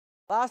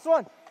Last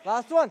one,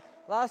 last one,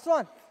 last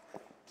one.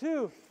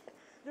 2,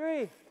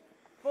 3,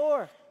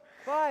 4,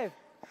 5.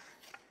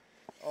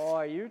 Oh,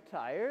 are you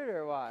tired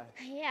or what?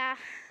 Yeah.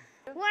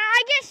 When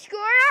I get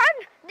scored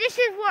on, this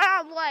is what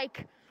I'm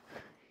like.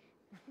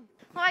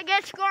 When I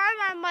get scored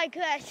on, I'm like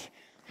this.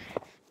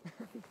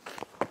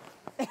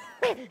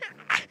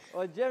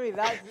 Well, Jimmy,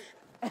 that's...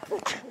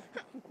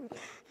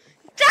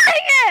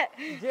 Dang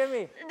it!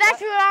 Jimmy.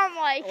 That's what I'm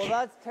like. Well,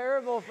 that's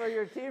terrible for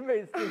your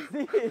teammates to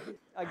see.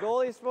 A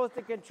goalie's supposed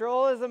to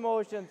control his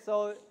emotions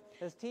so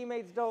his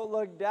teammates don't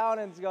look down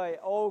and go,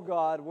 oh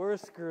God, we're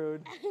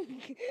screwed.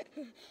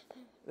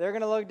 They're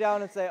going to look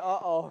down and say,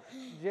 uh-oh,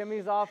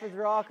 Jimmy's off his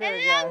rocker And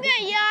then again. I'm going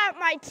to yell at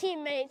my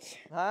teammates.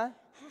 Huh?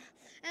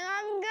 And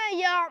I'm going to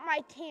yell at my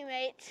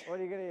teammates. What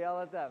are you going to yell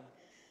at them?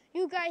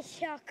 You guys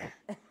suck.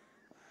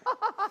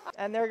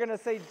 And they're going to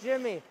say,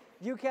 Jimmy,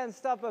 you can't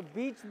stop a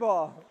beach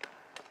ball.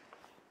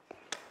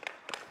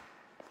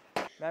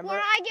 Remember? When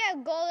I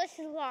get a goal, this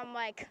is what I'm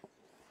like.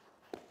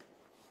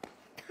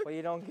 Well,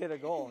 you don't get a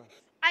goal.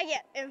 I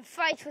get in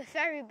fights with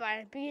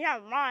everybody because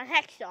I'm Ron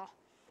Hextall.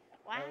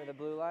 What? Over the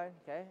blue line,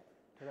 okay?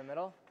 To the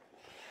middle.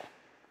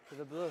 To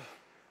the blue.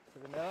 To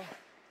the middle.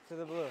 To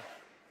the blue.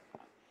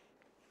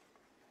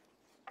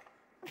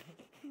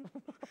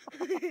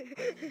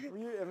 Were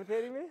you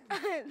imitating me?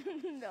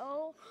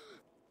 No.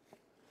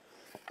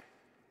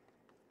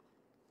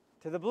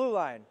 To the blue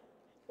line.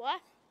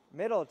 What?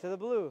 Middle, to the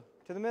blue.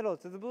 To the middle,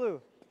 to the blue.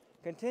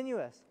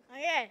 Continuous.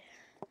 Okay.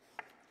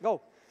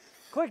 Go.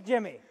 Quick,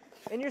 Jimmy.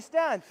 In your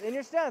stance. In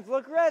your stance.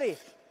 Look ready.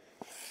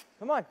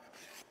 Come on.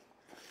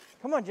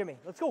 Come on, Jimmy.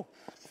 Let's go.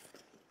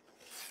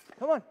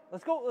 Come on.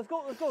 Let's go. Let's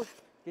go. Let's go.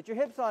 Get your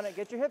hips on it.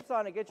 Get your hips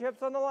on it. Get your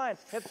hips on the line.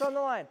 Hips on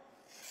the line.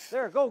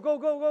 There. Go, go,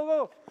 go, go,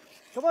 go.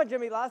 Come on,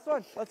 Jimmy. Last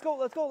one. Let's go.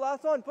 Let's go.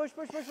 Last one. Push,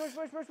 push, push, push,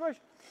 push, push, push.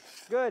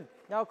 Good.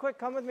 Now, quick.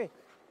 Come with me.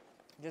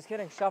 Just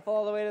kidding. Shuffle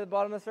all the way to the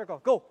bottom of the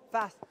circle. Go.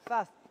 Fast,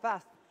 fast,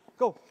 fast.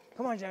 Go.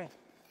 Come on, Jimmy.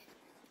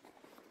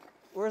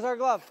 Where's our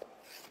glove?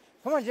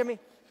 Come on, Jimmy.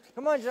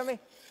 Come on, Jimmy.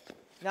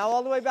 Now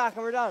all the way back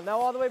and we're done. Now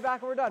all the way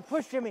back and we're done.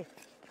 Push, Jimmy.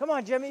 Come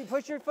on, Jimmy.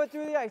 Push your foot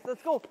through the ice.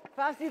 Let's go.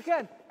 Fast you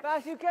can.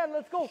 Fast you can.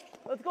 Let's go.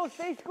 Let's go.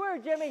 Stay square,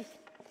 Jimmy.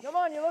 Come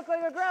on. You look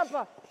like a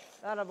grandpa.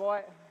 Atta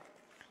boy.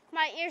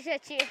 My ears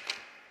itchy.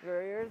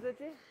 Your ears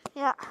itchy?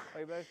 Yeah. Oh,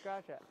 you better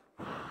scratch it.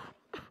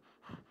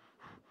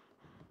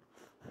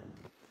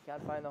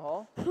 Can't find the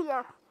hole?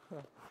 Yeah.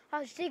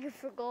 I was digging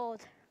for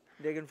gold.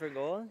 Digging for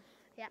gold?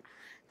 Yeah.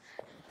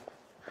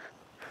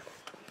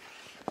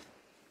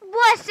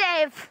 What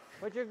save?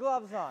 Put your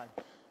gloves on.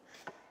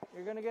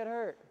 You're going to get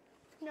hurt.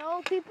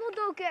 No, people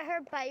don't get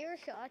hurt by your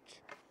shots.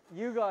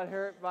 You got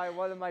hurt by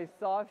one of my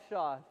soft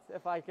shots,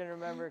 if I can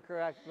remember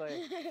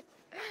correctly.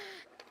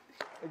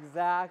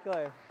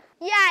 Exactly.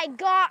 Yeah, I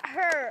got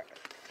hurt.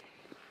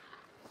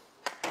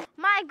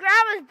 My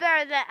grandma's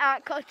better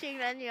at coaching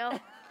than you.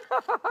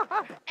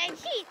 And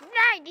she's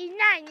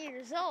 99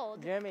 years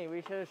old. Jimmy,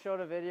 we should have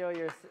showed a video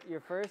of your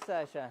first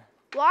session.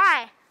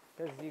 Why?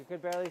 Because you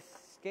could barely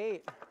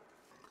skate.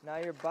 Now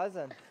you're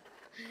buzzing.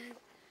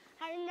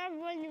 I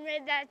remember when you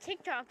made that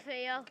TikTok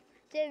video,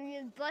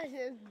 Jimmy was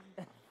buzzing.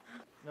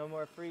 No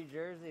more free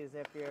jerseys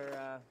if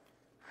you're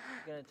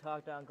going to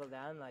talk to Uncle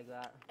Dan like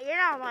that. You're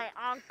not my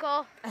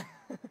uncle.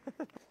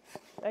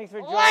 Thanks for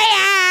joining.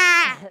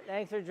 Oh, yeah!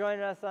 Thanks for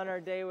joining us on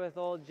our day with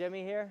old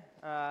Jimmy here.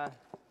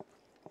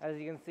 As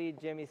you can see,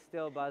 Jimmy's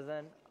still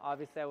buzzing.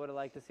 Obviously, I would have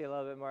liked to see a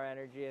little bit more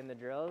energy in the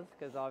drills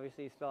because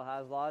obviously he still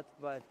has lots.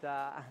 But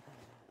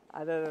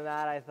other than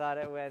that, I thought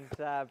it went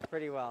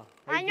pretty well.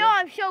 Hey, I know,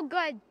 I'm so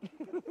good.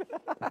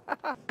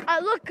 I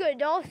look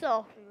good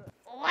also.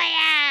 Oh,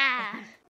 yeah!